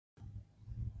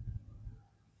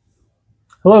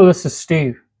Hello, this is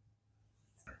Steve.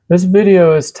 This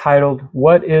video is titled,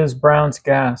 What is Brown's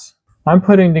gas? I'm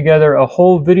putting together a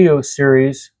whole video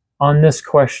series on this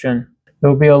question.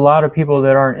 There will be a lot of people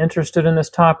that aren't interested in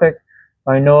this topic,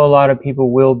 but I know a lot of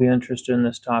people will be interested in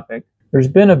this topic. There's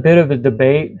been a bit of a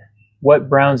debate what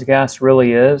Brown's gas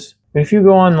really is. But if you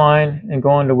go online and go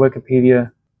onto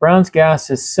Wikipedia, Brown's gas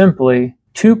is simply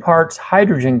 2 parts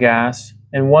hydrogen gas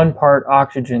and 1 part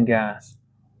oxygen gas,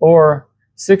 or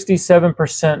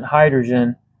 67%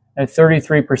 hydrogen and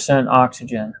 33%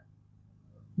 oxygen.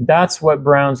 That's what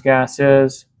Brown's gas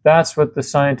is. That's what the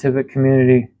scientific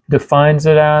community defines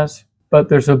it as. But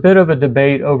there's a bit of a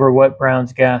debate over what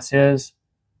Brown's gas is.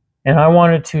 And I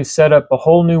wanted to set up a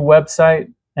whole new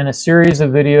website and a series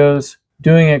of videos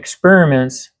doing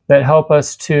experiments that help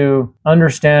us to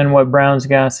understand what Brown's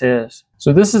gas is.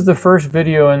 So this is the first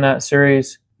video in that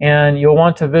series, and you'll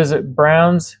want to visit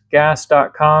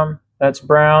brownsgas.com. That's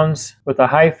Browns with a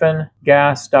hyphen,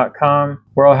 gas.com,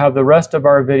 where I'll have the rest of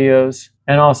our videos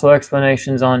and also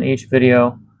explanations on each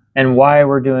video and why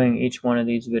we're doing each one of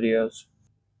these videos.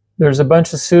 There's a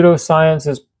bunch of pseudoscience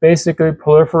that's basically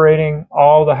proliferating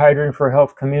all the hydrogen for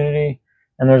health community,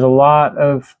 and there's a lot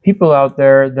of people out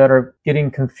there that are getting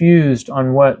confused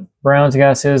on what Brown's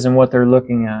gas is and what they're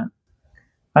looking at.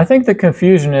 I think the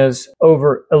confusion is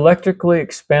over electrically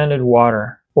expanded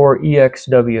water, or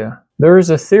EXW. There is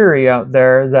a theory out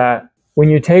there that when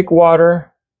you take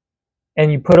water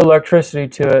and you put electricity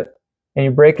to it and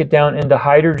you break it down into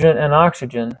hydrogen and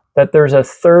oxygen, that there's a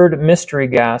third mystery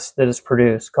gas that is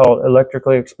produced called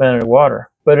electrically expanded water.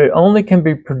 But it only can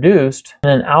be produced in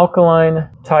an alkaline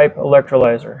type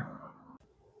electrolyzer.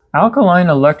 Alkaline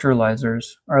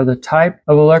electrolyzers are the type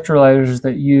of electrolyzers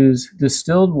that use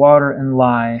distilled water and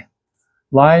lye.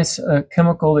 Lye is a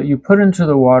chemical that you put into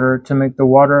the water to make the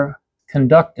water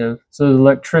conductive so the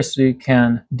electricity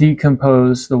can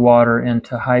decompose the water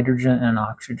into hydrogen and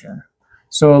oxygen.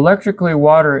 So electrically,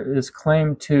 water is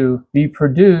claimed to be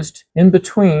produced in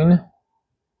between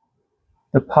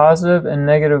the positive and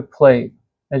negative plate.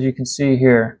 As you can see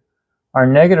here, our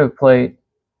negative plate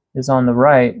is on the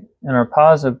right and our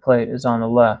positive plate is on the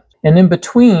left. And in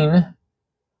between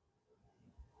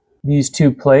these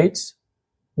two plates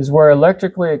is where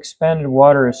electrically expanded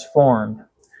water is formed.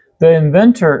 The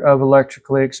inventor of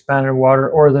electrically expanded water,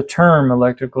 or the term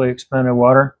electrically expanded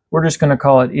water, we're just going to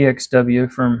call it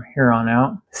EXW from here on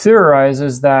out,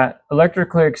 theorizes that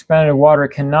electrically expanded water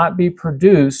cannot be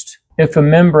produced if a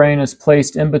membrane is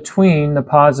placed in between the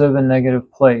positive and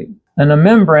negative plate. And a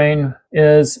membrane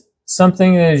is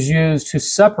something that is used to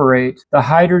separate the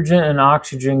hydrogen and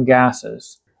oxygen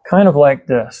gases, kind of like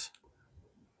this.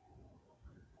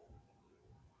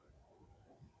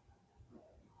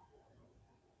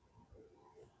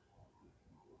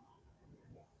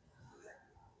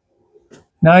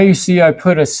 Now you see I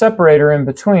put a separator in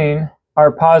between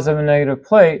our positive and negative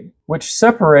plate, which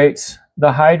separates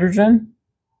the hydrogen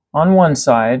on one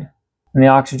side and the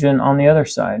oxygen on the other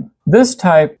side. This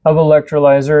type of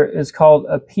electrolyzer is called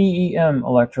a PEM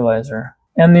electrolyzer.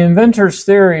 And the inventor's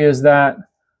theory is that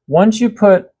once you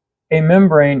put a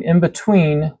membrane in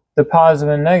between the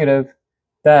positive and negative,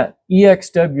 that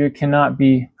EXW cannot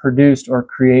be produced or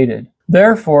created.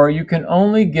 Therefore, you can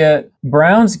only get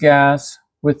Brown's gas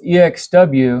with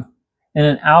EXW in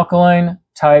an alkaline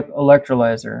type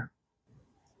electrolyzer.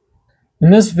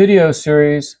 In this video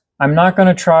series, I'm not going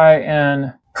to try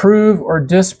and prove or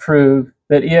disprove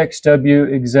that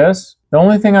EXW exists. The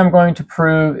only thing I'm going to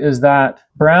prove is that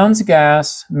Brown's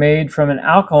gas made from an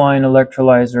alkaline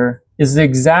electrolyzer is the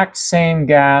exact same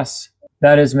gas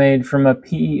that is made from a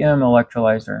PEM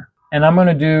electrolyzer. And I'm going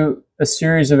to do a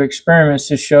series of experiments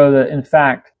to show that, in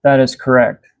fact, that is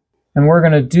correct. And we're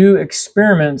going to do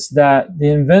experiments that the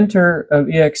inventor of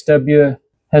EXW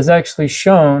has actually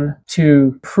shown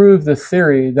to prove the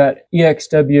theory that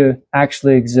EXW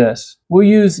actually exists. We'll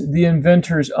use the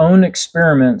inventor's own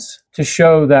experiments to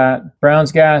show that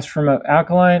Brown's gas from an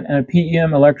alkaline and a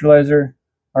PEM electrolyzer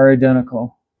are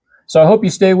identical. So I hope you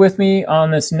stay with me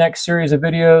on this next series of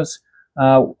videos.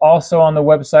 Also on the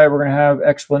website, we're going to have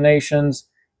explanations,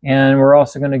 and we're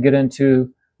also going to get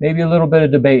into maybe a little bit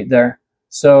of debate there.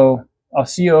 So I'll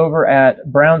see you over at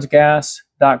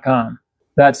brownsgas.com.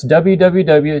 That's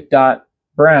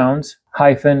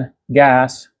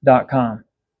www.browns-gas.com.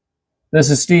 This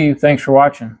is Steve. Thanks for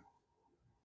watching.